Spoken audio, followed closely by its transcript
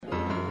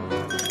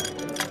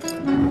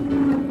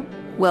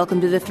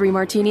Welcome to the Three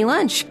Martini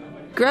Lunch.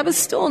 Grab a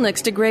stool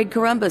next to Greg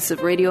Columbus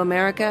of Radio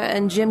America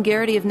and Jim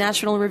Garrity of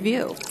National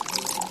Review.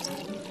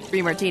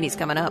 Three Martinis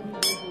coming up.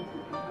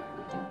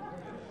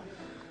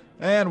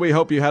 And we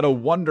hope you had a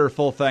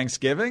wonderful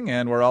Thanksgiving,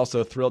 and we're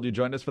also thrilled you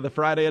joined us for the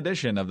Friday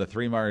edition of the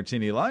Three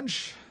Martini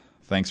Lunch.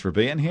 Thanks for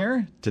being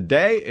here.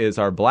 Today is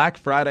our Black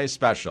Friday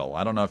special.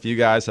 I don't know if you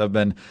guys have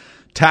been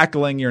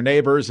tackling your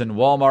neighbors in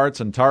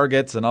Walmarts and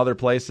Targets and other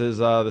places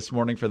this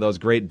morning for those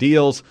great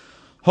deals.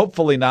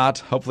 Hopefully not.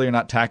 Hopefully you're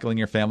not tackling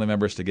your family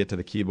members to get to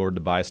the keyboard to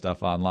buy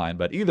stuff online.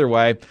 But either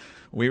way,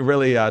 we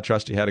really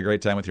trust you had a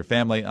great time with your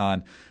family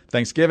on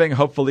Thanksgiving.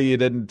 Hopefully you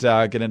didn't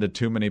get into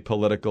too many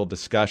political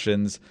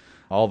discussions.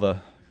 All the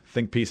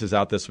think pieces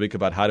out this week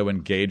about how to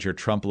engage your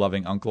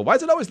Trump-loving uncle. Why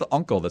is it always the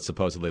uncle that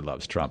supposedly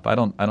loves Trump? I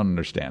don't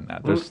understand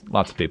that. There's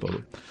lots of people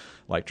who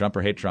like Trump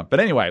or hate Trump. But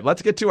anyway,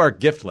 let's get to our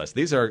gift list.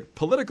 These are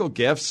political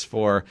gifts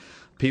for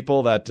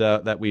people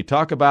that we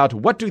talk about.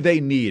 What do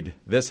they need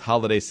this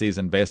holiday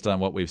season based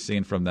on what we've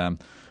seen from them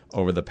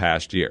over the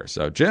past year?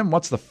 So, Jim,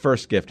 what's the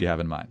first gift you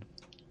have in mind?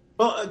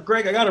 Well,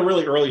 Greg, I got a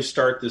really early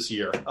start this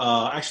year.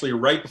 Actually,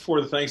 right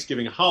before the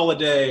Thanksgiving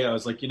holiday, I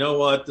was like, you know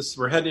what?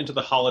 We're heading into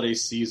the holiday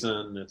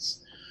season.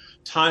 It's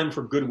time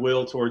for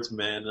goodwill towards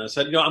men. And I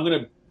said, I'm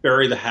going to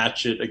bury the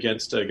hatchet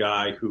against a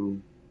guy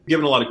who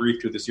given a lot of grief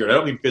to this year. I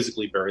don't mean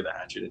physically bury the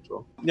hatchet into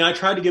him. Now, I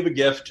tried to give a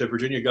gift to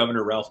Virginia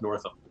Governor Ralph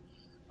Northam.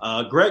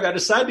 Greg, I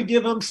decided to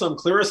give him some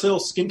Clearasil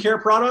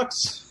skincare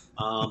products.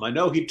 I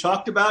know he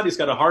talked about he's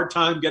got a hard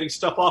time getting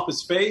stuff off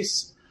his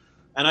face.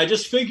 And I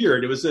just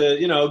figured it was a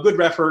good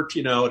effort,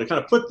 to kind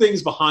of put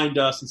things behind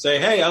us and say,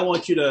 hey, I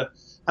want you to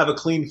have a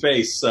clean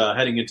face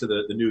heading into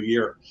the new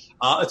year.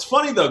 It's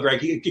funny, though,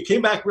 Greg, it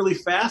came back really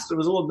fast. There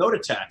was a little note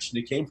attached,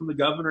 and it came from the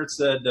governor. It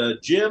said,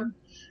 Jim,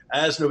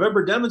 as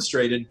November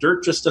demonstrated,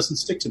 dirt just doesn't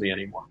stick to me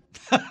anymore.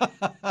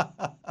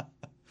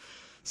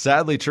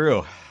 Sadly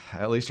true,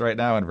 at least right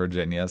now in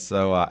Virginia.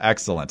 So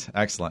excellent.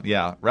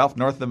 Yeah, Ralph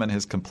Northam and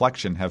his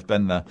complexion have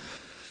been the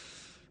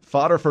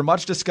fodder for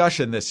much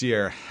discussion this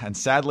year, and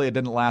sadly it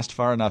didn't last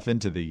far enough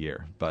into the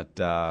year. But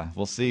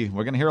we'll see.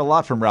 We're going to hear a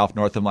lot from Ralph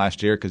Northam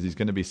last year because he's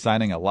going to be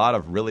signing a lot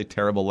of really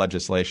terrible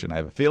legislation, I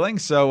have a feeling.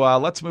 So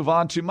let's move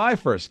on to my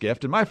first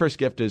gift, and my first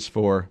gift is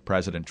for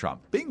President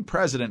Trump. Being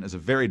president is a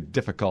very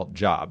difficult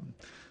job.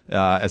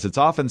 As it's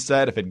often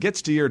said, if it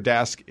gets to your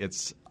desk,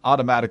 it's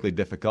automatically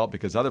difficult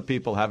because other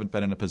people haven't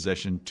been in a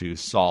position to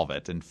solve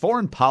it. And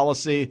foreign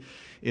policy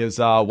is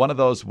one of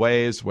those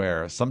ways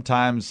where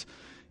sometimes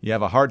you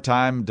have a hard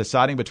time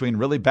deciding between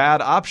really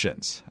bad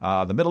options.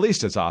 The Middle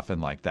East is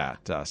often like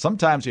that.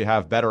 Sometimes you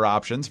have better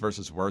options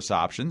versus worse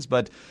options,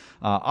 but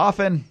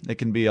often it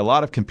can be a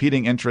lot of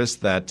competing interests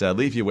that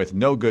leave you with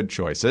no good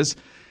choices.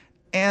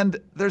 And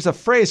there's a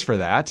phrase for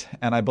that,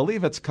 and I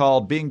believe it's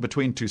called being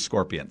between two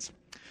scorpions.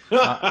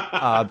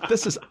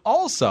 This is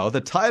also the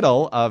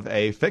title of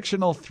a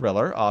fictional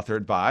thriller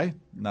authored by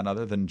none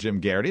other than Jim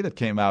Garrity that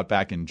came out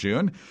back in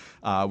June.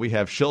 We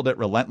have shilled it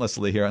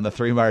relentlessly here on the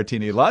Three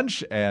Martini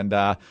Lunch and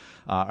are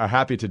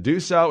happy to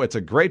do so. It's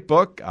a great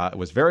book. It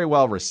was very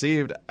well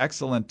received.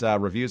 Excellent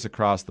reviews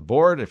across the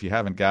board. If you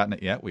haven't gotten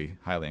it yet, we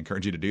highly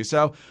encourage you to do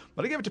so.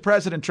 But I give it to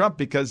President Trump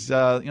because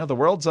the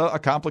world's a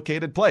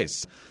complicated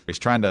place. He's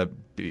trying to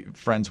be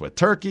friends with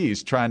Turkey.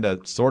 He's trying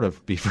to sort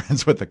of be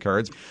friends with the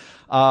Kurds.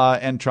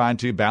 And trying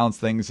to balance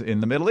things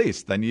in the Middle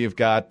East. Then you've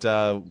got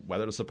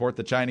whether to support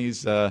the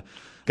Chinese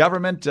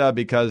government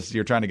because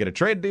you're trying to get a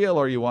trade deal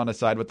or you want to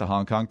side with the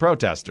Hong Kong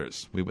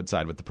protesters. We would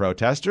side with the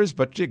protesters,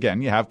 but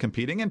again, you have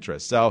competing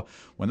interests. So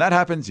when that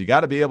happens, you got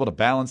to be able to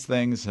balance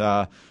things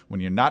when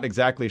you're not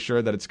exactly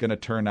sure that it's going to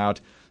turn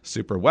out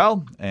super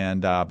well.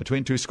 And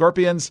Between Two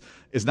Scorpions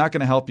is not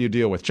going to help you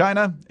deal with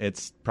China.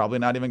 It's probably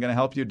not even going to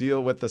help you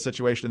deal with the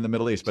situation in the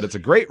Middle East. But it's a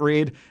great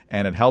read,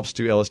 and it helps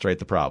to illustrate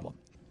the problem.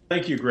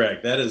 Thank you,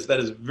 Greg. That is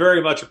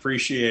very much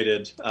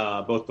appreciated,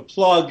 both the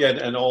plug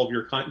and all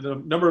of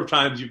the number of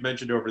times you've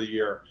mentioned over the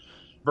year.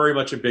 Very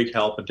much a big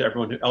help. And to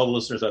everyone, all the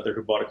listeners out there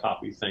who bought a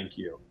copy, thank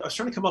you. I was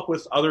trying to come up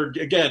with trying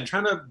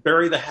to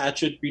bury the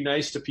hatchet, be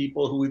nice to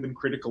people who we've been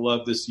critical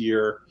of this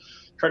year,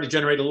 try to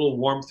generate a little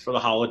warmth for the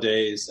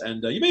holidays.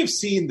 And you may have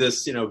seen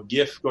this,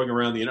 GIF going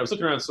around I was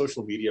looking around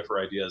social media for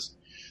ideas.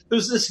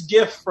 There's this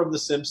GIF from The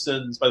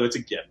Simpsons. By the way, it's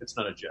a GIF. It's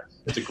not a GIF.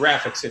 It's a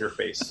graphics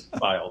interface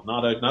file,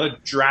 not a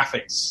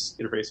graphics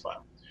interface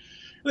file.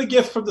 The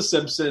GIF from The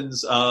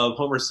Simpsons of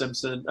Bart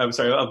Simpson,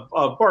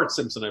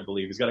 I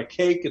believe. He's got a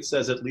cake. It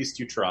says, "At least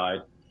you tried,"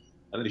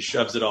 and then he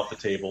shoves it off the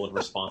table in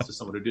response to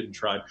someone who didn't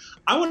try.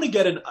 I want to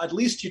get an "At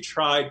least you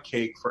tried"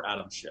 cake for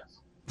Adam Schiff.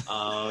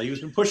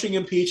 He's been pushing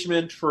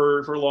impeachment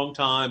for a long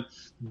time.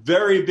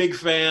 Very big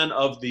fan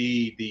of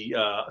the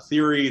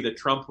theory that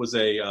Trump was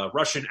a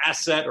Russian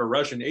asset or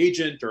Russian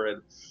agent or had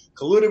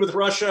colluded with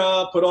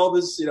Russia, put all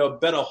this,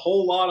 bet a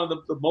whole lot on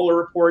the Mueller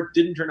report,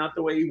 didn't turn out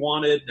the way he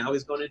wanted. Now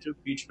he's going into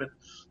impeachment.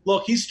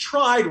 Look, he's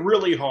tried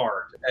really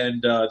hard.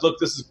 And look,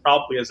 this is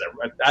probably,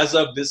 as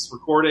of this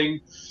recording,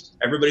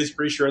 everybody's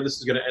pretty sure this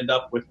is going to end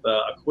up with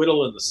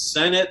acquittal in the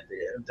Senate.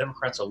 The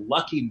Democrats are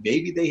lucky.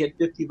 Maybe they hit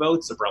 50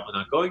 votes. They're probably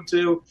not going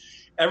to.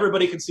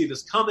 Everybody can see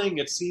this coming.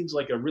 It seems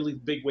like a really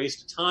big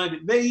waste of time.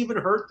 It may even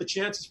hurt the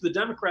chances for the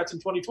Democrats in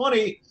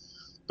 2020.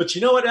 But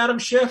you know what, Adam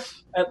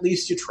Schiff? At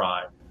least you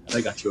tried. And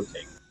I got you a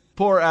cake.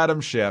 Poor Adam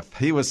Schiff.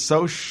 He was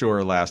so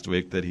sure last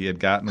week that he had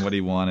gotten what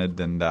he wanted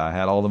and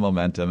had all the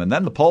momentum. And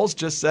then the polls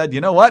just said,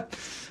 you know what?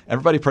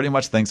 Everybody pretty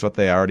much thinks what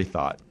they already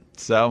thought.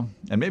 So,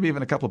 and maybe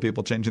even a couple of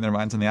people changing their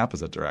minds in the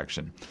opposite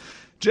direction.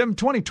 Jim,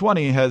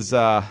 2020 has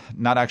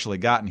not actually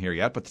gotten here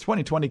yet, but the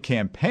 2020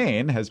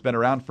 campaign has been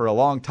around for a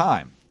long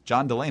time.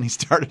 John Delaney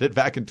started it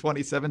back in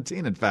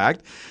 2017, in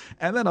fact.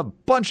 And then a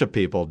bunch of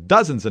people,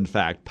 dozens in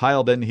fact,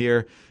 piled in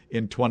here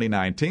in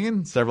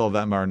 2019. Several of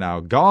them are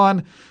now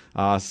gone.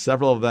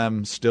 Several of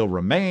them still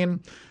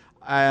remain.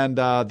 And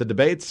the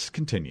debates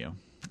continue.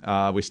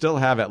 We still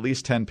have at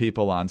least 10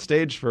 people on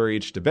stage for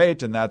each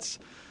debate, and that's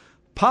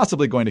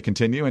possibly going to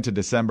continue into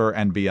December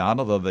and beyond,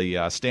 although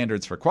the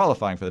standards for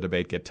qualifying for the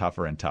debate get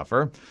tougher and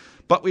tougher.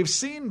 But we've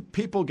seen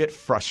people get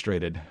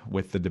frustrated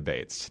with the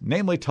debates,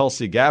 namely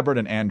Tulsi Gabbard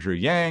and Andrew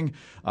Yang,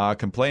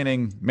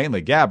 complaining, mainly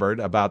Gabbard,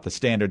 about the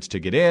standards to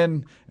get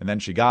in. And then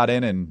she got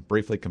in and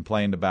briefly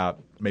complained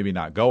about maybe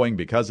not going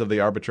because of the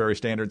arbitrary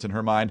standards in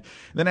her mind.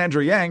 And then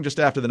Andrew Yang, just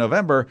after the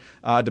November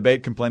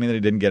debate, complaining that he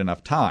didn't get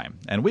enough time.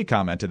 And we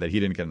commented that he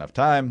didn't get enough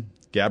time.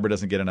 Gabbard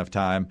doesn't get enough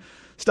time.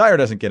 Steyer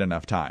doesn't get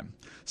enough time.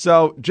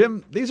 So,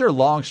 Jim, these are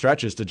long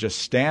stretches to just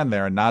stand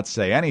there and not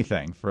say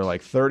anything for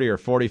like 30 or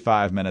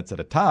 45 minutes at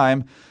a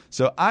time.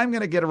 So I'm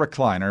going to get a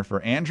recliner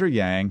for Andrew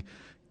Yang,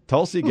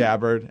 Tulsi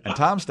Gabbard, and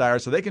Tom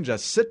Steyer so they can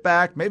just sit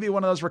back, maybe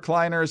one of those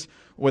recliners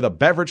with a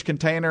beverage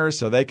container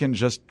so they can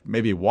just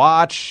maybe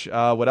watch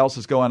what else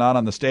is going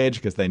on the stage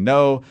because they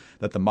know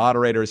that the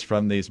moderators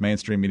from these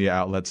mainstream media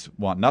outlets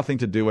want nothing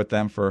to do with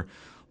them for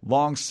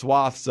long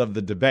swaths of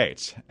the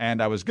debate.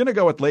 And I was going to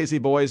go with lazy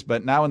boys,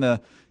 but now in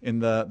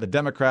the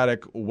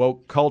Democratic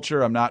woke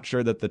culture, I'm not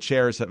sure that the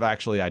chairs have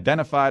actually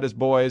identified as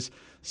boys.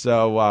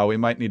 So we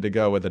might need to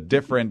go with a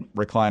different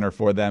recliner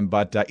for them.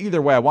 But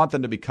either way, I want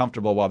them to be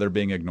comfortable while they're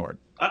being ignored.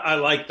 I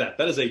like that.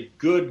 That is a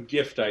good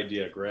gift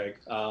idea, Greg.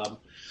 I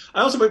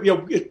also,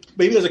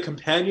 maybe as a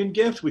companion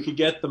gift, we could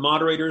get the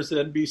moderators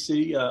at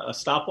NBC a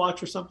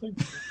stopwatch or something.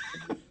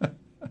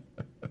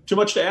 Too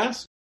much to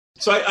ask?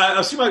 So I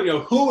was thinking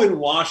about, who in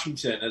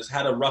Washington has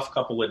had a rough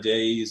couple of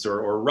days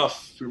or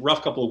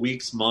rough couple of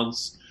weeks,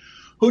 months?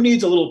 Who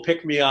needs a little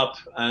pick-me-up?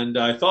 And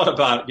I thought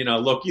about,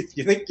 look, you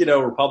think,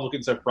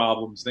 Republicans have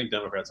problems, you think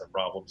Democrats have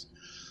problems.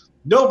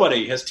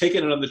 Nobody has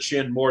taken it on the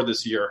chin more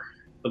this year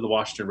than the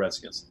Washington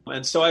Redskins.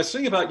 And so I was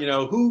thinking about,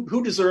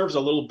 who deserves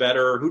a little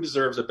better, who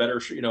deserves a better,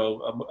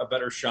 a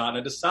better shot. And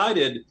I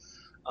decided,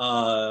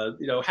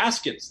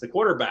 Haskins, the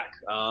quarterback,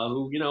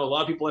 who, a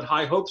lot of people had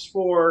high hopes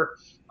for.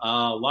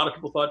 A lot of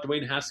people thought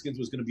Dwayne Haskins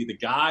was going to be the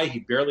guy. He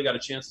barely got a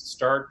chance to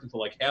start until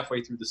like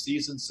halfway through the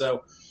season.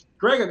 So,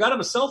 Greg, I got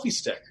him a selfie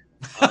stick.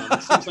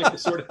 It seems like the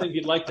sort of thing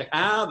he'd like to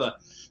have.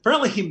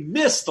 Apparently, he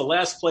missed the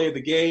last play of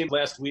the game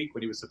last week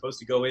when he was supposed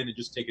to go in and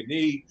just take a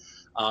knee.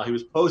 He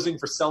was posing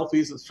for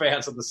selfies with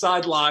fans on the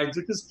sidelines,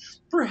 which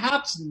is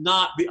perhaps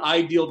not the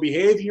ideal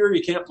behavior.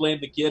 You can't blame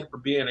the kid for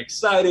being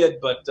excited,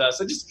 but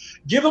so just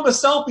give him a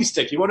selfie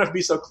stick. You won't have to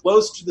be so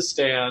close to the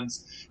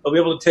stands. He'll be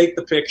able to take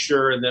the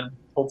picture and then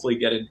hopefully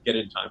get in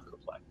time for the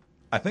play.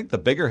 I think the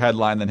bigger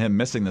headline than him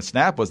missing the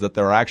snap was that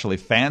there were actually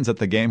fans at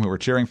the game who were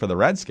cheering for the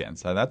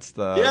Redskins. That's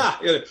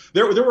the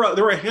there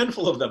were a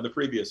handful of them the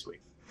previous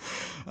week.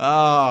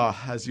 Oh,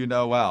 as you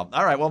know well.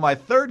 All right. Well, my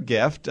third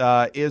gift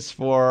is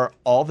for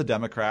all the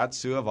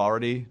Democrats who have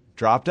already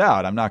dropped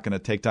out. I'm not going to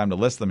take time to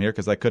list them here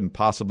because I couldn't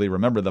possibly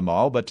remember them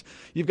all. But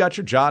you've got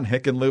your John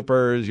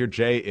Hickenloopers, your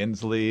Jay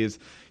Inslees,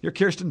 your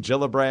Kirsten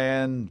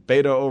Gillibrand,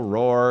 Beto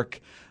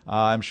O'Rourke.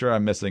 I'm sure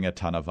I'm missing a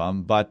ton of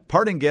them. But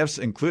parting gifts,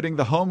 including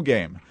the home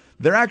game.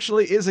 There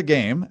actually is a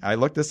game, I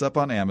looked this up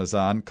on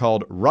Amazon,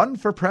 called Run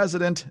for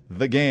President,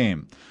 the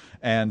Game.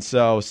 And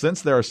so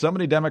since there are so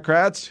many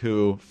Democrats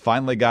who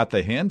finally got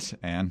the hint,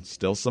 and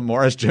still some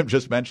more, as Jim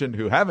just mentioned,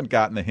 who haven't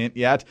gotten the hint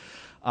yet,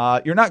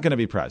 you're not going to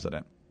be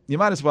president. You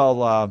might as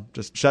well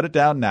just shut it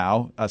down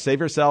now.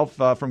 Save yourself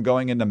from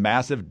going into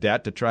massive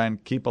debt to try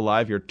and keep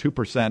alive your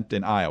 2%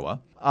 in Iowa.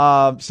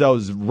 So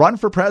Run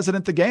for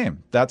President, the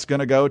game. That's going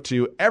to go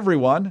to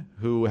everyone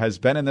who has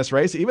been in this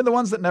race, even the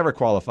ones that never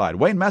qualified.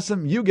 Wayne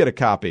Messam, you get a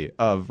copy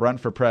of Run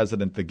for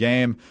President, the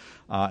game.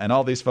 and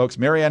all these folks.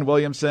 Marianne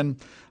Williamson,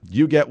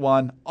 you get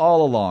one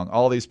all along.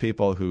 All these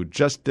people who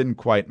just didn't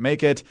quite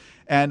make it.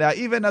 And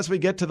even as we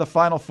get to the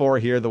final four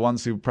here, the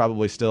ones who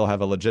probably still have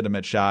a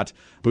legitimate shot,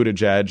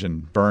 Buttigieg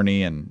and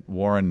Bernie and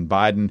Warren and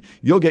Biden,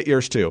 you'll get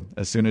yours too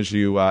as soon as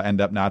you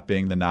end up not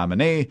being the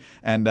nominee.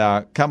 And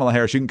Kamala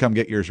Harris, you can come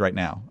get yours right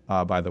now,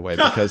 by the way,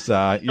 because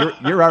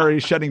you're already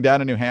shutting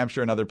down in New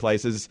Hampshire and other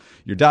places.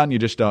 You're done. You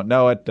just don't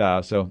know it.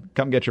 So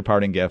come get your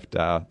parting gift.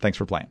 Thanks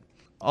for playing.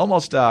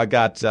 Almost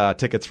got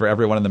tickets for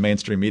everyone in the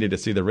mainstream media to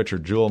see the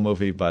Richard Jewell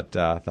movie, but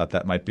thought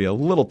that might be a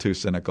little too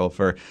cynical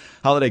for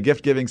holiday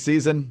gift-giving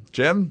season.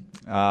 Jim,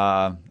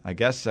 I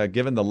guess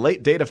given the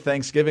late date of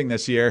Thanksgiving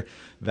this year,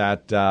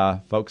 that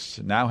folks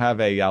now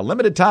have a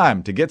limited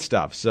time to get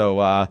stuff.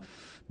 So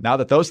now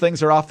that those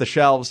things are off the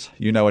shelves,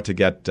 you know what to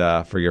get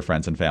for your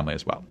friends and family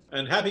as well.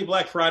 And happy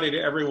Black Friday to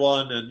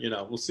everyone, and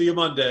we'll see you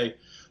Monday.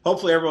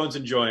 Hopefully everyone's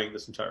enjoying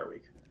this entire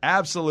week.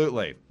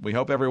 Absolutely. We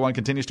hope everyone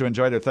continues to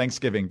enjoy their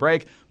Thanksgiving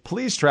break.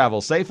 Please travel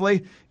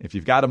safely. If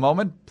you've got a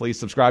moment, please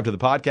subscribe to the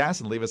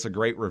podcast and leave us a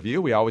great review.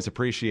 We always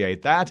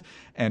appreciate that.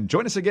 And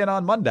join us again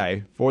on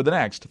Monday for the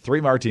next 3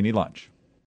 Martini Lunch.